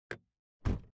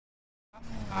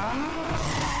Hey,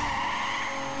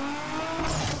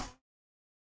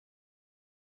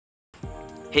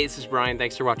 this is Brian.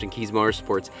 Thanks for watching Kies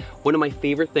Motorsports. One of my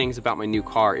favorite things about my new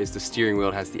car is the steering wheel.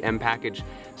 It has the M package,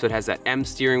 so it has that M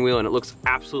steering wheel and it looks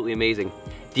absolutely amazing.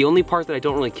 The only part that I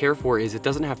don't really care for is it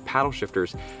doesn't have paddle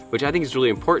shifters, which I think is really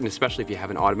important, especially if you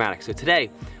have an automatic. So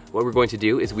today, what we're going to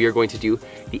do is we are going to do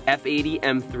the F80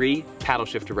 M3 Paddle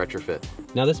Shifter Retrofit.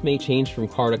 Now this may change from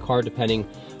car to car depending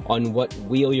on what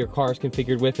wheel your car is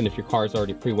configured with and if your car is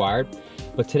already pre-wired.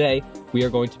 But today, we are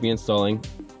going to be installing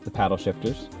the paddle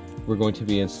shifters. We're going to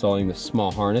be installing the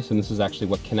small harness, and this is actually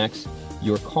what connects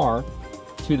your car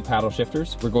to the paddle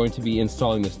shifters. We're going to be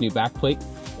installing this new back plate,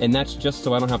 and that's just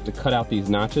so I don't have to cut out these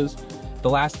notches. The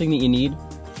last thing that you need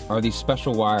are these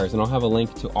special wires, and I'll have a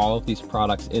link to all of these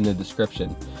products in the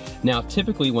description. Now,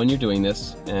 typically when you're doing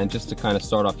this, and just to kind of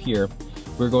start off here,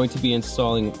 we're going to be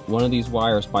installing one of these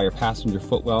wires by your passenger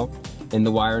footwell, and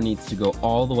the wire needs to go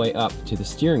all the way up to the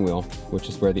steering wheel, which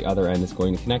is where the other end is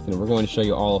going to connect, and we're going to show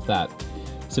you all of that.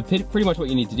 So pretty much what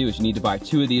you need to do is you need to buy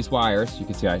 2 of these wires. You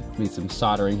can see I need some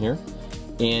soldering here.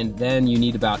 And then you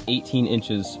need about 18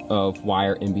 inches of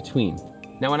wire in between.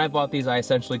 Now when I bought these, I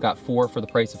essentially got 4 for the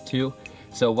price of 2.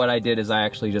 So what I did is I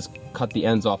actually just cut the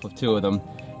ends off of 2 of them.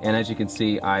 And as you can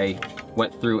see, I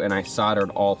went through and I soldered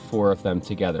all 4 of them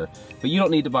together. But you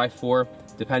don't need to buy 4.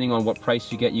 Depending on what price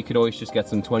you get, you could always just get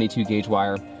some 22 gauge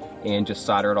wire and just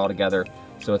solder it all together.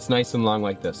 So it's nice and long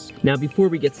like this. Now before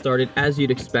we get started, as you'd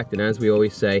expect and as we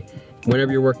always say,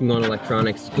 whenever you're working on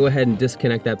electronics, go ahead and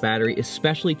disconnect that battery,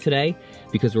 especially today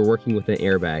because we're working with an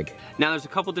airbag. Now there's a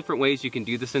couple different ways you can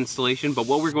do this installation, but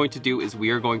what we're going to do is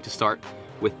we are going to start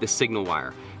with the signal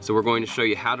wire. So we're going to show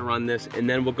you how to run this, and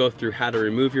then we'll go through how to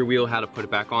remove your wheel, how to put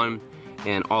it back on,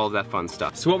 and all of that fun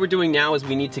stuff. So what we're doing now is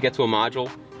we need to get to a module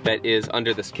that is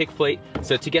under this kick plate.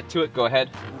 So to get to it, go ahead,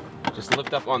 just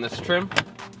lift up on this trim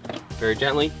very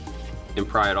gently and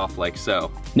pry it off like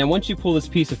so. Now once you pull this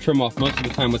piece of trim off, most of the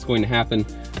time what's going to happen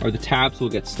are the tabs will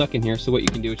get stuck in here. So what you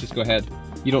can do is just go ahead,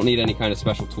 you don't need any kind of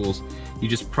special tools. You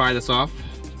just pry this off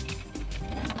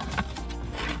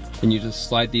and you just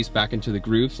slide these back into the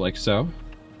grooves like so.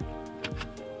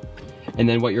 And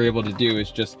then what you're able to do is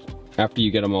just, after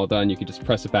you get them all done, you can just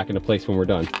press it back into place when we're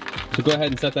done. So go ahead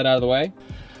and set that out of the way.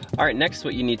 All right, next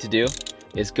what you need to do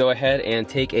is go ahead and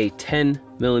take a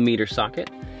 10mm socket,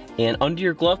 and under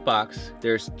your glove box,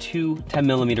 there's 2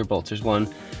 10mm bolts. There's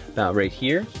one about right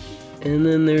here, and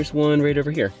then there's one right over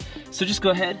here. So just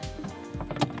go ahead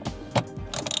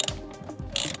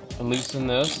and loosen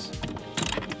those.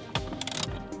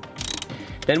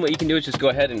 Then what you can do is just go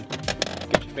ahead and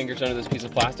get your fingers under this piece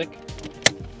of plastic.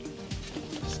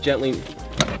 Just gently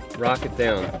rock it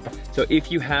down. So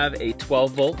if you have a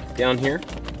 12 volt down here,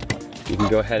 you can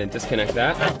go ahead and disconnect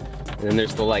that, and then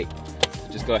there's the light.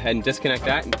 Just go ahead and disconnect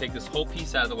that and take this whole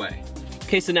piece out of the way.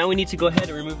 Okay, so now we need to go ahead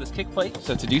and remove this kick plate.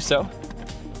 So to do so,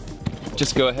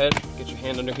 just go ahead, get your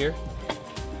hand under here,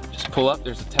 just pull up.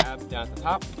 There's a tab down at the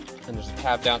top, and there's a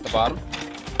tab down at the bottom.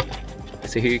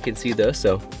 So here you can see those.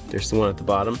 So there's the one at the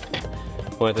bottom,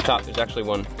 one at the top. There's actually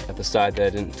one at the side that I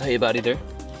didn't tell you about either.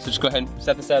 So just go ahead and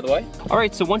set this out of the way. All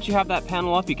right, so once you have that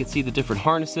panel off, you can see the different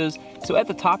harnesses. So at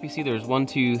the top, you see there's 1,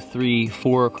 2, 3,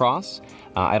 4 across.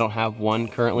 I don't have one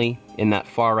currently in that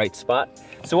far right spot.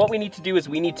 So what we need to do is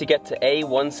we need to get to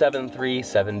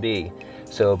A1737B.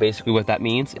 So basically what that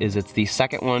means is it's the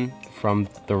second one from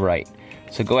the right.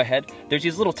 So go ahead, there's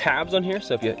these little tabs on here.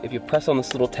 So if you press on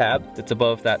this little tab that's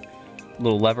above that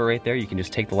little lever right there, you can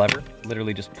just take the lever,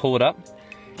 literally just pull it up,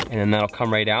 and then that'll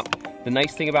come right out. The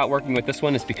nice thing about working with this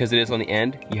one is because it is on the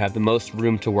end, you have the most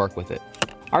room to work with it.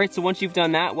 All right, so once you've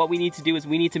done that, what we need to do is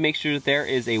we need to make sure that there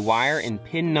is a wire in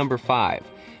pin number 5.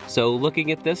 So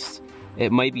looking at this,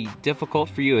 it might be difficult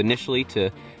for you initially to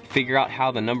figure out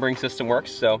how the numbering system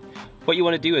works. So what you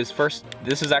want to do is first,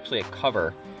 this is actually a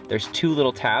cover. There's 2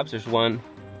 little tabs. There's one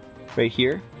right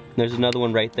here, and there's another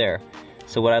one right there.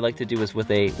 So what I like to do is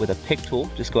with a pick tool,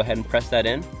 just go ahead and press that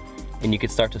in, and you can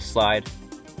start to slide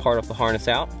part of the harness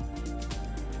out.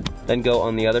 Then go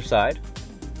on the other side,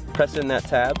 press in that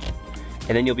tab,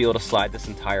 and then you'll be able to slide this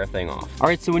entire thing off. All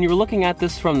right, so when you're looking at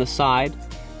this from the side,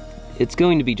 it's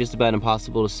going to be just about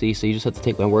impossible to see, so you just have to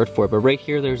take my word for it. But right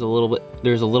here, there's a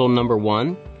little number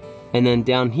 1, and then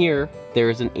down here,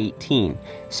 there's an 18.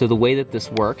 So the way that this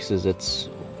works is it's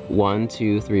 1,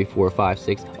 2, 3, 4, 5,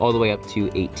 6, all the way up to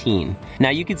 18. Now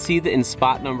you can see that in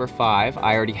spot number 5,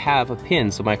 I already have a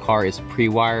pin, so my car is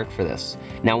pre-wired for this.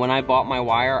 Now when I bought my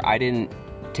wire, I didn't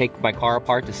take my car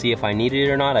apart to see if I needed it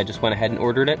or not. I just went ahead and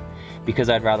ordered it because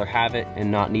I'd rather have it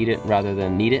and not need it rather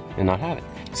than need it and not have it.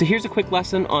 So here's a quick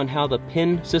lesson on how the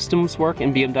pin systems work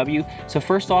in BMW. So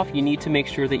first off, you need to make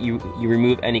sure that you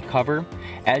remove any cover.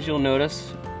 As you'll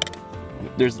notice,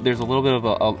 there's a little bit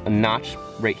of a notch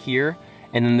right here,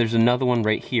 and then there's another one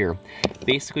right here.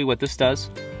 Basically what this does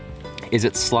is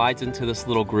it slides into this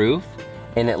little groove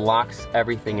and it locks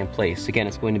everything in place. Again,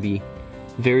 it's going to be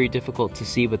very difficult to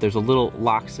see, but there's a little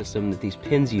lock system that these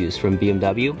pins use from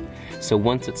BMW. So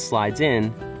once it slides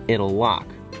in, it'll lock.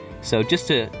 So just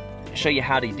to show you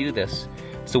how to do this,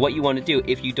 so what you want to do,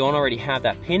 if you don't already have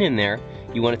that pin in there,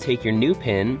 you want to take your new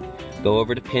pin, go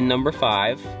over to pin number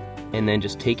 5, and then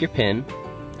just take your pin,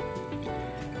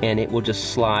 and it will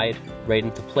just slide right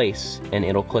into place, and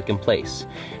it'll click in place.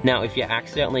 Now, if you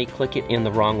accidentally click it in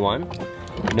the wrong one,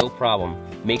 no problem.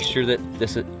 Make sure that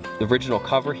the original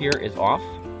cover here is off.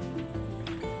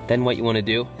 Then what you want to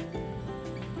do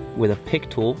with a pick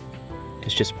tool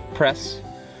is just press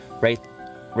right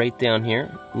down here.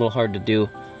 A little hard to do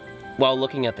while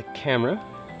looking at the camera,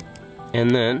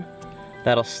 and then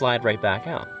that'll slide right back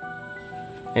out.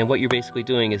 And what you're basically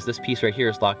doing is this piece right here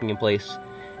is locking in place,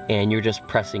 and you're just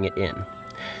pressing it in.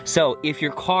 So if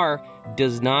your car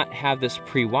does not have this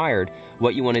pre-wired,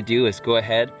 what you want to do is go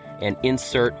ahead and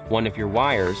insert one of your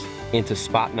wires into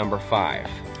spot number 5.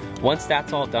 Once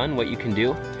that's all done, what you can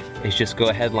do is just go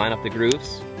ahead, line up the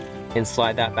grooves, and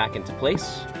slide that back into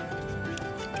place.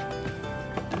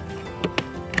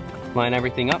 Line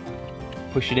everything up,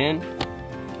 push it in,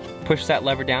 push that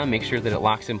lever down, make sure that it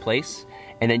locks in place,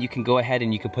 and then you can go ahead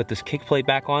and you can put this kick plate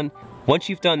back on. Once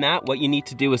you've done that, what you need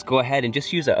to do is go ahead and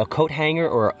just use a coat hanger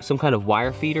or some kind of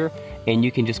wire feeder, and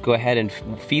you can just go ahead and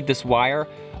feed this wire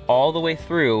all the way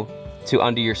through to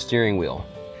under your steering wheel.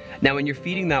 Now when you're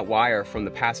feeding that wire from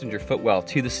the passenger footwell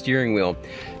to the steering wheel,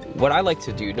 what I like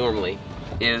to do normally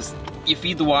is you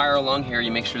feed the wire along here,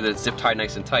 you make sure that it's zip tied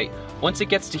nice and tight. Once it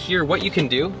gets to here, what you can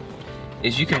do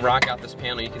is you can rock out this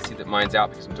panel. You can see that mine's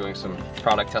out because I'm doing some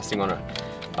product testing on a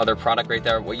other product right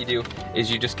there. What you do is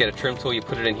you just get a trim tool, you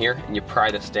put it in here, and you pry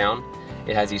this down.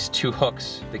 It has these 2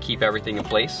 hooks that keep everything in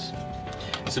place.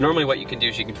 So normally what you can do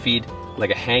is you can feed like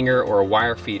a hanger or a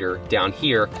wire feeder down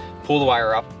here, pull the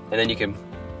wire up, and then you can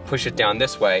push it down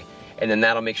this way, and then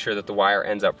that'll make sure that the wire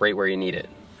ends up right where you need it.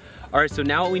 All right, so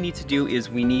now what we need to do is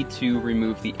we need to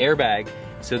remove the airbag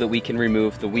so that we can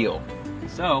remove the wheel.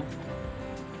 So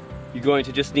you're going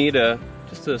to just need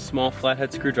just a small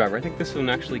flathead screwdriver. I think this one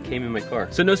actually came in my car.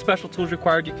 So no special tools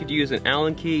required. You could use an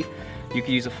Allen key, you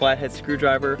could use a flathead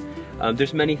screwdriver.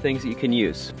 There's many things that you can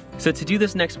use. So to do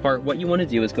this next part, what you want to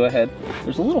do is go ahead,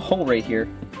 there's a little hole right here,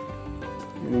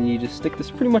 and then you just stick this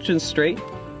pretty much in straight,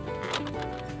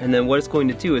 and then what it's going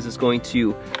to do is it's going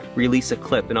to release a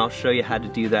clip, and I'll show you how to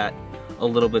do that a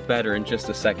little bit better in just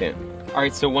a second.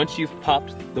 Alright, so once you've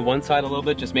popped the one side a little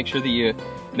bit, just make sure that you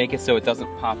make it so it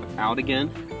doesn't pop out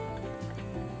again.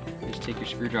 Just take your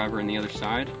screwdriver on the other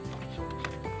side.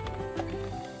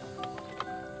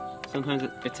 Sometimes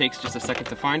it takes just a second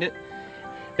to find it.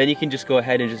 Then you can just go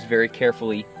ahead and just very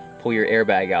carefully pull your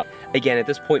airbag out. Again, at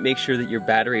this point, make sure that your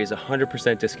battery is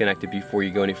 100% disconnected before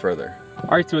you go any further.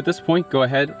 Alright, so at this point, go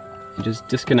ahead and just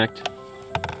disconnect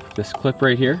this clip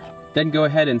right here. Then go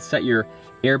ahead and set your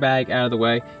airbag out of the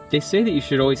way. They say that you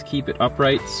should always keep it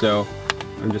upright, so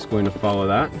I'm just going to follow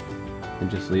that and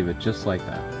just leave it just like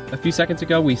that. A few seconds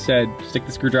ago we said stick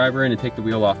the screwdriver in and take the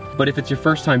wheel off, but if it's your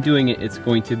first time doing it, it's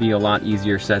going to be a lot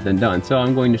easier said than done. So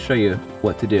I'm going to show you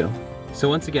what to do. So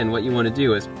once again, what you want to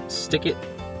do is stick it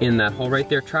in that hole right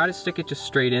there. Try to stick it just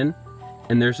straight in,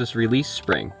 and there's this release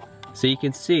spring. So you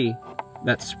can see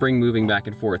that spring moving back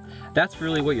and forth. That's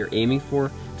really what you're aiming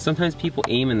for. Sometimes people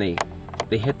aim and they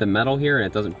hit the metal here and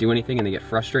it doesn't do anything and they get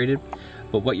frustrated.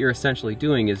 But what you're essentially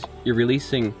doing is you're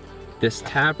releasing this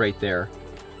tab right there.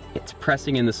 It's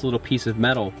pressing in this little piece of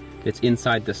metal that's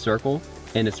inside the circle,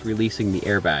 and it's releasing the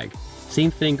airbag. Same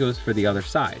thing goes for the other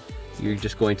side. You're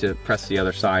just going to press the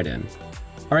other side in.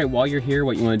 All right, while you're here,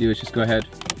 what you want to do is just go ahead,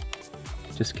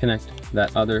 just connect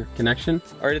that other connection.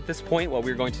 All right, at this point, what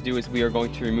we're going to do is we are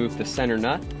going to remove the center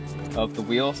nut of the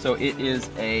wheel. So it is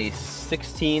a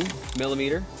 16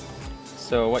 millimeter.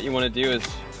 So what you want to do is,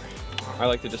 I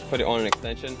like to just put it on an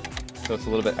extension so it's a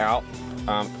little bit out.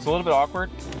 It's a little bit awkward.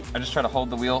 I just try to hold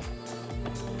the wheel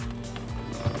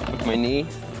with my knee,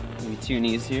 maybe 2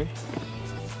 knees here.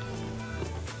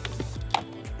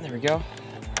 There we go.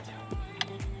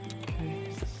 Okay.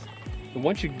 And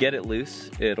once you get it loose,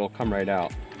 it'll come right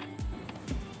out.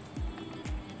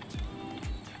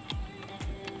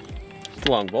 It's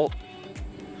a long bolt.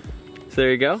 So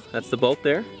there you go, that's the bolt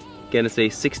there. Again, it's a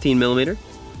 16 millimeter.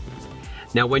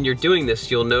 Now when you're doing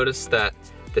this, you'll notice that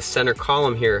the center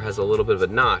column here has a little bit of a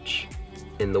notch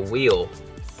in the wheel,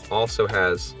 also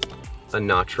has a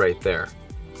notch right there.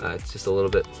 It's just a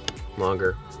little bit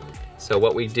longer. So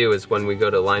what we do is when we go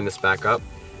to line this back up,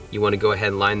 you want to go ahead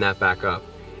and line that back up.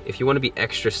 If you want to be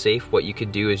extra safe, what you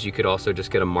could do is you could also just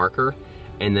get a marker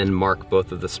and then mark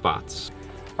both of the spots.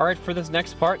 All right, for this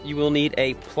next part, you will need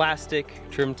a plastic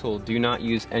trim tool. Do not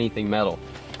use anything metal.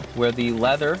 Where the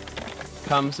leather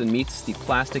comes and meets the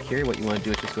plastic here, what you want to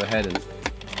do is just go ahead and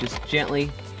just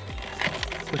gently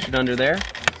push it under there.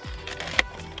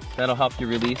 That'll help you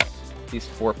release these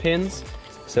 4 pins.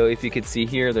 So if you could see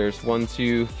here, there's 1,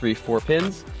 2, 3, 4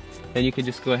 pins. And you can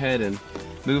just go ahead and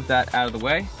move that out of the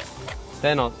way.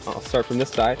 Then I'll start from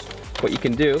this side. What you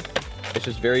can do is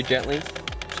just very gently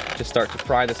just start to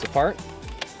pry this apart.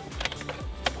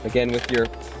 Again, with your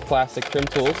plastic trim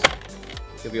tools,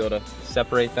 you'll be able to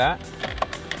separate that.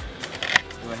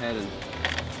 Go ahead and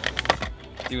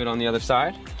do it on the other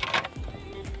side.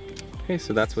 Okay,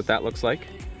 so that's what that looks like.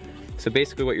 So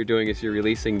basically what you're doing is you're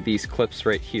releasing these clips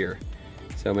right here.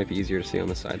 So it might be easier to see on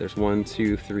the side. There's 1,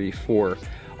 2, 3, 4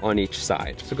 on each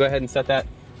side. So go ahead and set that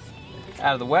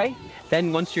out of the way.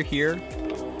 Then once you're here,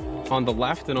 on the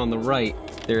left and on the right,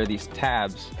 there are these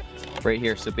tabs right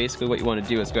here. So basically what you want to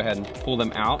do is go ahead and pull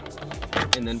them out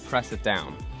and then press it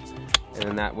down. And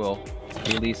then that will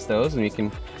release those, and you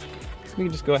can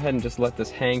just go ahead and just let this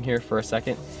hang here for a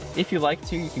second. If you like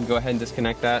to, you can go ahead and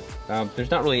disconnect that. There's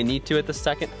not really a need to at this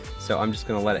second, so I'm just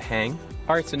gonna let it hang.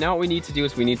 All right, so now what we need to do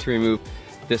is we need to remove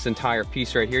this entire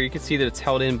piece right here. You can see that it's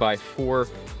held in by 4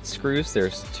 screws.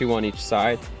 There's 2 on each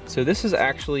side. So this is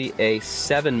actually a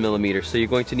 7mm, so you're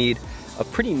going to need a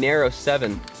pretty narrow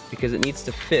 7 because it needs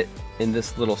to fit in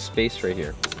this little space right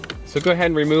here. So go ahead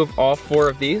and remove all 4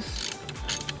 of these.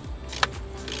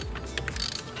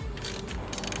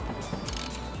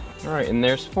 All right, and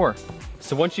there's 4.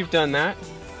 So once you've done that,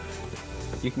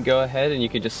 you can go ahead and you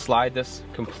can just slide this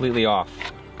completely off.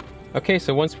 Okay,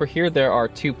 so once we're here, there are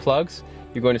 2 plugs.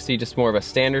 You're going to see just more of a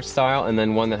standard style and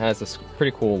then one that has this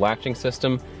pretty cool latching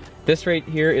system. This right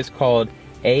here is called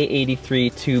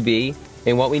A83 2B,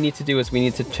 and what we need to do is we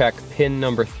need to check pin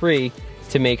number 3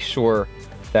 to make sure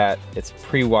that it's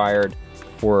pre-wired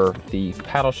for the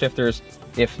paddle shifters.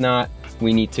 If not,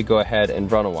 we need to go ahead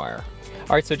and run a wire.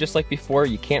 All right, so just like before,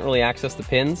 you can't really access the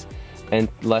pins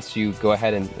unless you go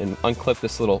ahead and unclip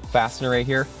this little fastener right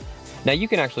here. Now you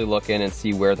can actually look in and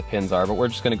see where the pins are, but we're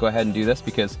just gonna go ahead and do this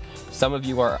because some of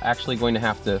you are actually going to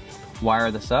have to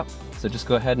wire this up. So just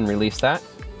go ahead and release that.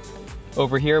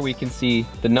 Over here we can see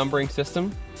the numbering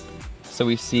system. So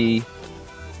we see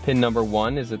pin number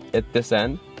 1 is at this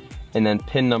end, and then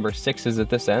pin number 6 is at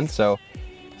this end. So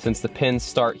since the pins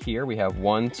start here, we have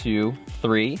 1, 2,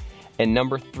 3, and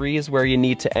number 3 is where you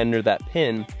need to enter that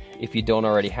pin if you don't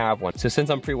already have one. So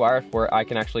since I'm pre-wired for it, I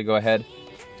can actually go ahead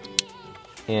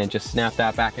and just snap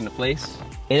that back into place.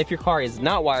 And if your car is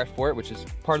not wired for it, which is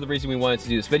part of the reason we wanted to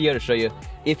do this video, to show you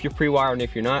if you're pre-wired and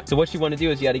if you're not. So what you want to do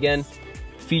is, yet again,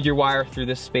 feed your wire through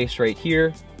this space right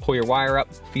here, pull your wire up,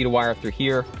 feed a wire through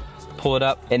here, pull it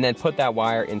up, and then put that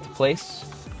wire into place.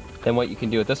 Then what you can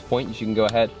do at this point is you can go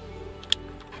ahead,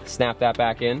 snap that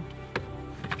back in.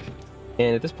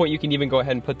 And at this point you can even go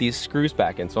ahead and put these screws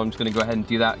back in. So I'm just gonna go ahead and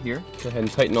do that here. Go ahead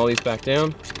and tighten all these back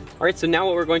down. All right, so now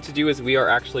what we're going to do is we are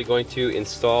actually going to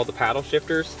install the paddle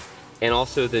shifters and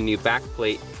also the new back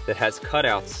plate that has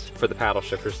cutouts for the paddle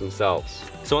shifters themselves.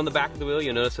 So on the back of the wheel,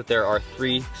 you'll notice that there are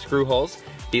 3 screw holes.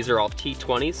 These are all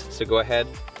T20s, so go ahead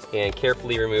and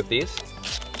carefully remove these.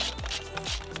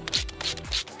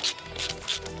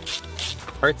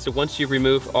 All right, so once you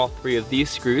remove all 3 of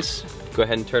these screws, go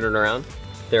ahead and turn it around.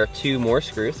 There are 2 more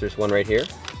screws. There's one right here.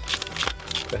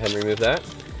 Go ahead and remove that.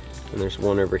 And there's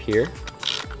one over here.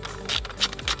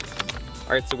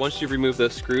 All right, so once you remove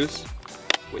those screws,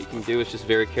 what you can do is just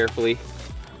very carefully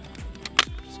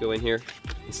just go in here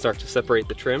and start to separate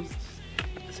the trim.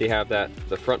 So you have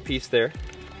the front piece there.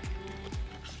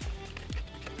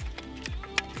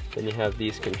 Then you have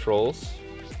these controls.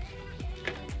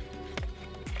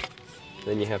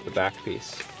 Then you have the back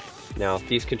piece. Now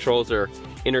these controls are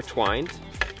intertwined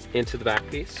into the back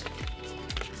piece.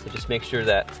 So just make sure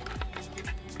that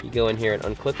you go in here and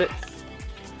unclip it,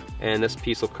 and this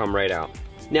piece will come right out.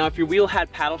 Now if your wheel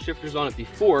had paddle shifters on it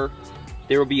before,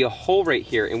 there will be a hole right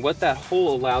here, and what that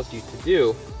hole allows you to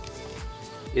do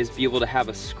is be able to have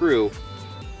a screw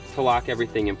to lock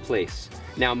everything in place.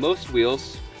 Now most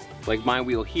wheels, like my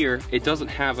wheel here, it doesn't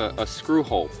have a screw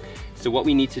hole. So what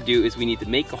we need to do is we need to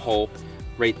make a hole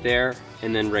right there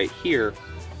and then right here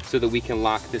so that we can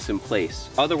lock this in place.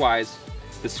 Otherwise,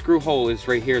 the screw hole is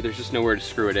right here, there's just nowhere to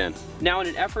screw it in. Now in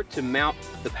an effort to mount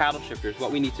the paddle shifters,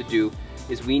 what we need to do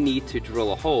is we need to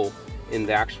drill a hole in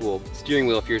the actual steering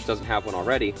wheel, if yours doesn't have one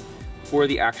already, for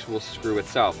the actual screw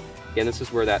itself. Again, this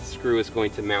is where that screw is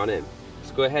going to mount in.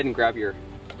 So go ahead and grab your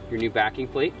new backing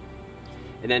plate,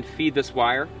 and then feed this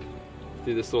wire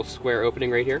through this little square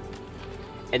opening right here.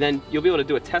 And then you'll be able to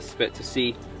do a test fit to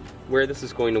see where this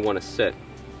is going to want to sit.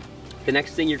 The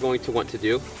next thing you're going to want to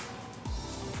do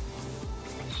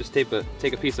is just take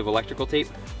a piece of electrical tape,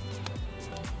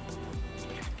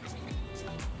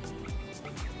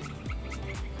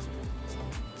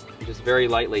 and just very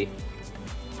lightly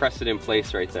press it in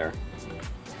place right there.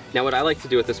 Now what I like to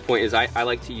do at this point is I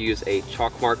like to use a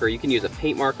chalk marker. You can use a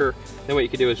paint marker. Then what you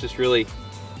can do is just really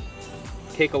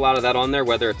take a lot of that on there,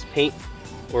 whether it's paint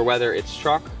or whether it's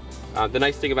chalk. The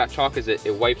nice thing about chalk is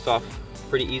it wipes off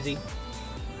pretty easy.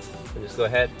 And just go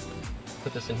ahead,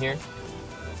 put this in here,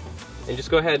 and just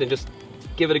go ahead and just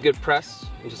give it a good press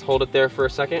and just hold it there for a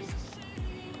second.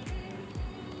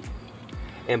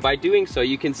 And by doing so,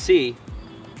 you can see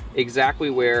exactly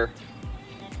where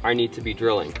I need to be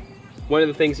drilling. One of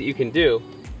the things that you can do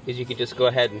is you can just go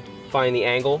ahead and find the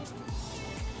angle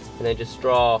and then just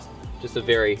draw just a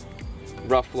very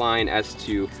rough line as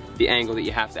to the angle that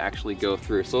you have to actually go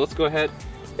through. So let's go ahead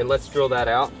and let's drill that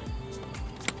out.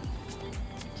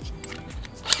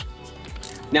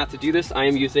 Now to do this, I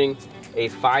am using a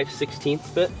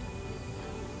 5/16 bit.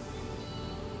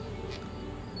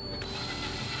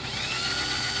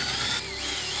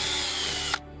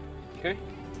 Okay,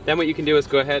 then what you can do is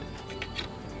go ahead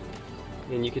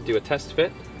and you could do a test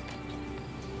fit.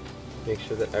 Make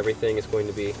sure that everything is going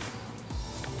to be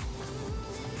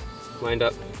lined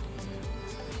up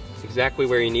exactly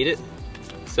where you need it.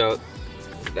 So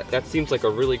that seems like a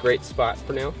really great spot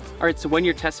for now. All right, so when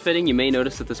you're test fitting, you may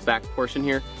notice that this back portion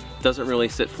here doesn't really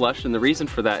sit flush, and the reason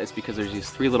for that is because there's these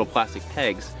 3 little plastic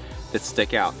pegs that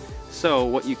stick out. So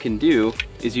what you can do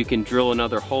is you can drill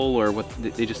another hole, or what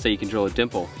they just say you can drill a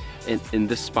dimple in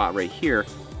this spot right here,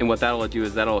 and what that'll do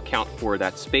is that'll account for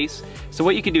that space. So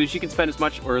what you can do is you can spend as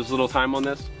much or as little time on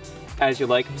this as you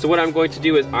like. So what I'm going to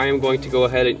do is I am going to go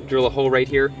ahead and drill a hole right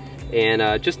here,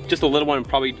 and just a little one. I'm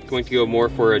probably going to go more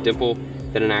for a dimple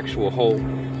than an actual hole,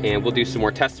 and we'll do some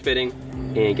more test fitting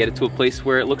and get it to a place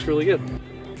where it looks really good.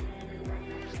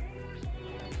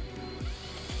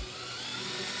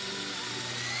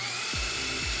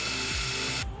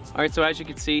 All right, so as you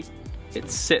can see,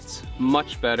 it sits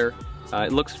much better.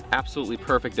 It looks absolutely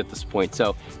perfect at this point.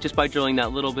 So just by drilling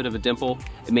that little bit of a dimple,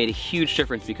 it made a huge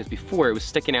difference, because before it was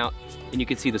sticking out and you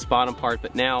could see this bottom part,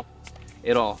 but now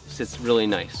it all sits really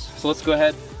nice. So let's go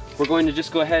ahead. We're going to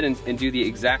just go ahead and do the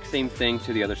exact same thing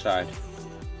to the other side.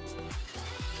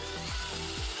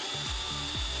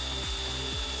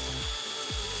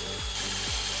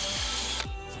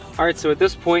 All right, so at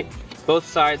this point, both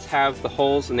sides have the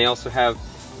holes and they also have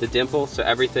the dimple, so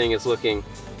everything is looking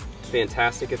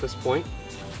fantastic at this point.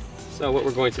 So what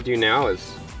we're going to do now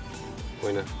is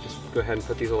we're going to just go ahead and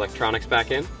put these electronics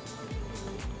back in.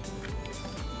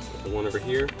 Put one over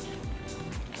here,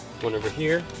 one over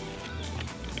here.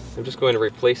 I'm just going to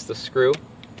replace the screw,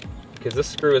 because this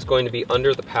screw is going to be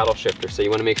under the paddle shifter, so you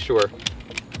want to make sure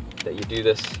that you do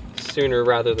this sooner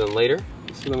rather than later.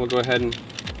 So then we'll go ahead and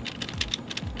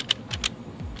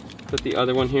put the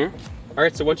other one here. All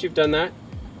right, so once you've done that,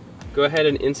 go ahead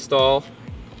and install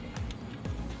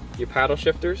your paddle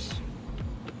shifters.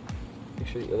 Make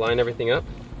sure that you line everything up.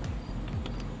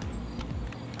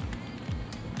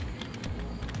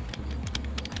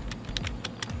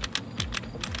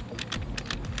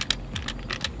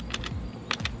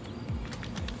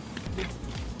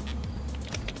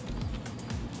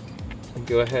 And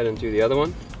go ahead and do the other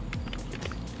one.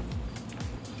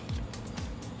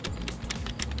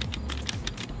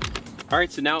 All right,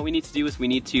 so now what we need to do is we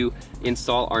need to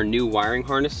install our new wiring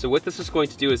harness. So what this is going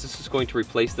to do is this is going to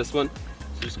replace this one.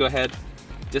 So just go ahead,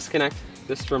 disconnect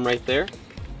this from right there.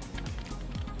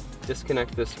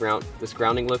 Disconnect this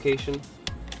grounding location.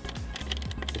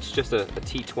 It's just a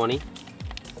T20.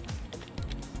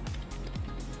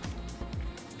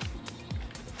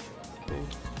 Okay.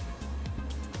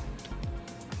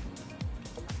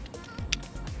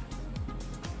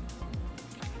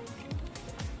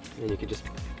 And you can just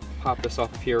pop this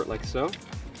off of here like so.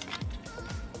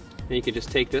 Then you can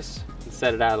just take this and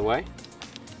set it out of the way.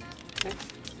 Okay.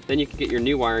 Then you can get your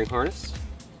new wiring harness.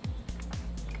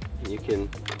 And you can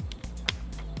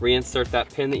reinsert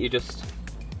that pin that you just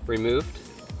removed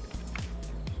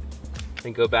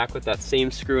and go back with that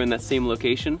same screw in that same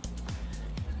location,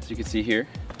 as you can see here.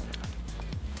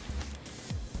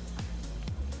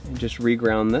 And just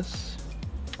reground this.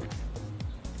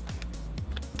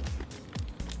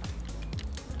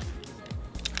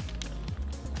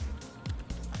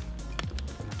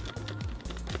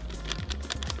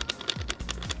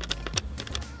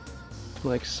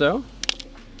 like so.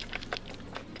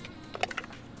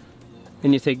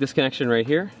 And you take this connection right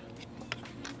here,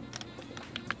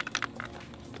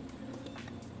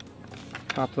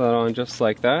 pop that on just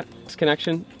like that. This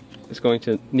connection is going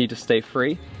to need to stay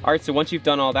free. All right, so once you've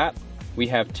done all that, we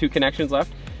have two connections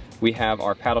left. We have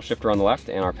our paddle shifter on the left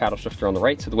and our paddle shifter on the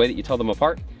right. So the way that you tell them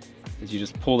apart is you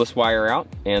just pull this wire out,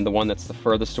 and the one that's the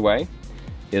furthest away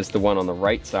is the one on the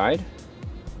right side.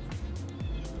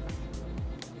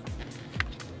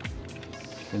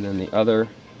 And then the other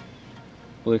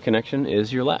blue connection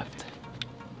is your left.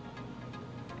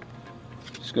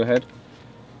 Just go ahead,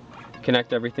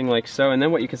 connect everything like so, and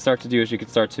then what you can start to do is you can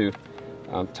start to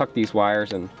tuck these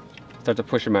wires and start to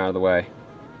push them out of the way.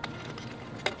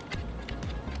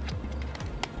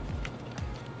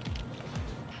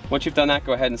 Once you've done that,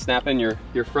 go ahead and snap in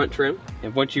your front trim.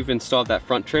 And once you've installed that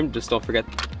front trim, just don't forget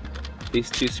these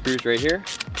two screws right here.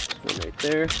 There's one right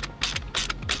there.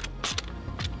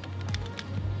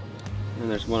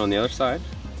 And there's one on the other side.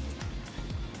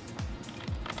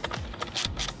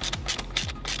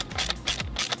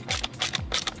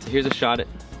 So here's a shot at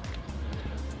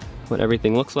what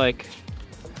everything looks like.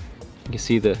 You can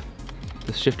see the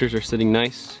shifters are sitting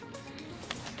nice.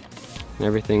 And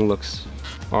everything looks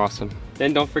awesome.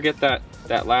 Then don't forget that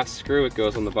last screw, it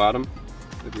goes on the bottom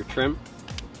of your trim.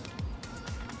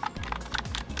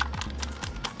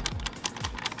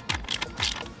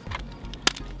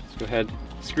 Just go ahead,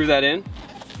 screw that in,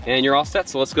 and you're all set.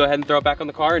 So let's go ahead and throw it back on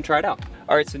the car and try it out.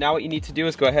 All right, so now what you need to do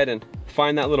is go ahead and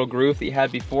find that little groove that you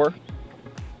had before.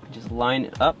 Just line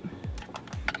it up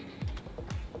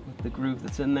with the groove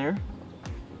that's in there.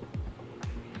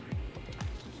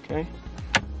 Okay.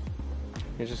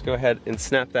 And just go ahead and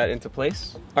snap that into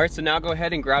place. All right, so now go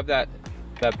ahead and grab that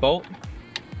bolt.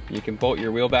 You can bolt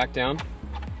your wheel back down.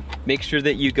 Make sure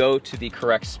that you go to the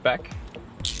correct spec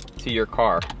to your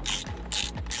car.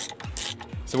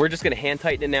 So we're just gonna hand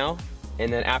tighten it now,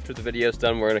 and then after the video's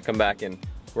done, we're gonna come back and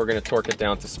we're gonna torque it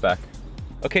down to spec.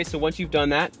 Okay, so once you've done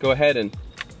that, go ahead and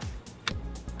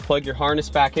plug your harness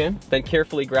back in, then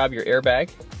carefully grab your airbag.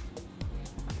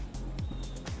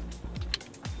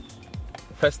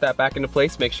 Press that back into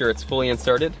place, make sure it's fully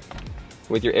inserted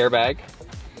with your airbag.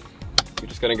 You're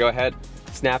just gonna go ahead,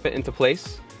 snap it into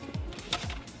place.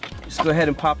 Just go ahead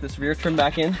and pop this rear trim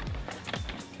back in.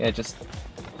 Yeah, it just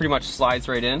pretty much slides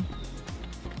right in.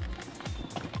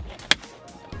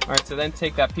 All right, so then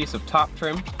take that piece of top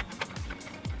trim.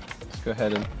 Just go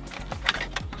ahead and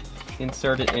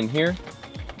insert it in here.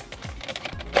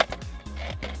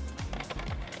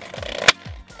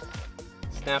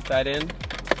 Snap that in.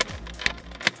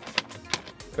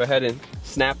 Go ahead and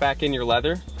snap back in your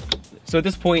leather. So at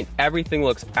this point, everything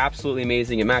looks absolutely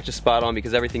amazing. It matches spot on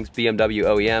because everything's BMW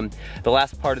OEM. The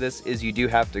last part of this is you do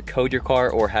have to code your car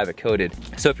or have it coded.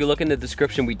 So if you look in the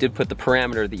description, we did put the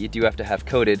parameter that you do have to have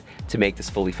coded to make this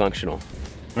fully functional.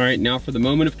 All right, now for the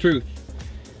moment of truth.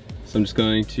 So I'm just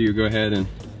going to go ahead and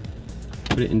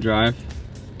put it in drive,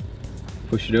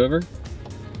 push it over.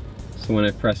 So when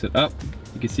I press it up,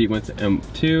 you can see it went to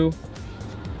M2.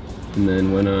 And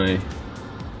then when I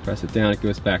press it down, it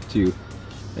goes back to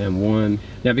M1.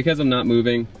 Now because I'm not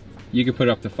moving, you can put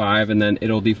it up to 5 and then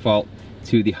it'll default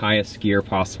to the highest gear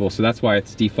possible. So that's why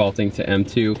it's defaulting to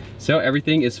M2. So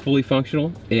everything is fully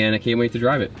functional and I can't wait to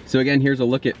drive it. So again, here's a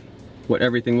look at what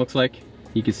everything looks like.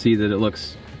 You can see that it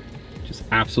looks just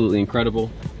absolutely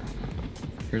incredible.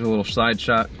 Here's a little side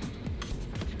shot.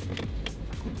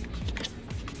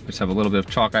 Just have a little bit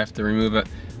of chalk, I have to remove it.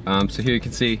 So here you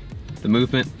can see the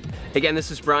movement. Again,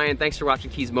 this is Brian. Thanks for watching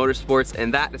Kies Motorsports,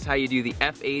 and that is how you do the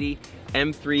F80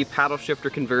 M3 paddle shifter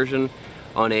conversion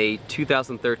on a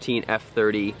 2013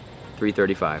 F30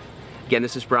 335. Again,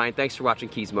 this is Brian. Thanks for watching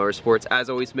Kies Motorsports. As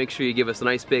always, make sure you give us a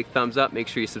nice big thumbs up. Make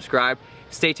sure you subscribe.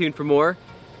 Stay tuned for more.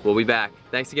 We'll be back.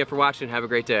 Thanks again for watching. Have a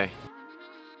great day.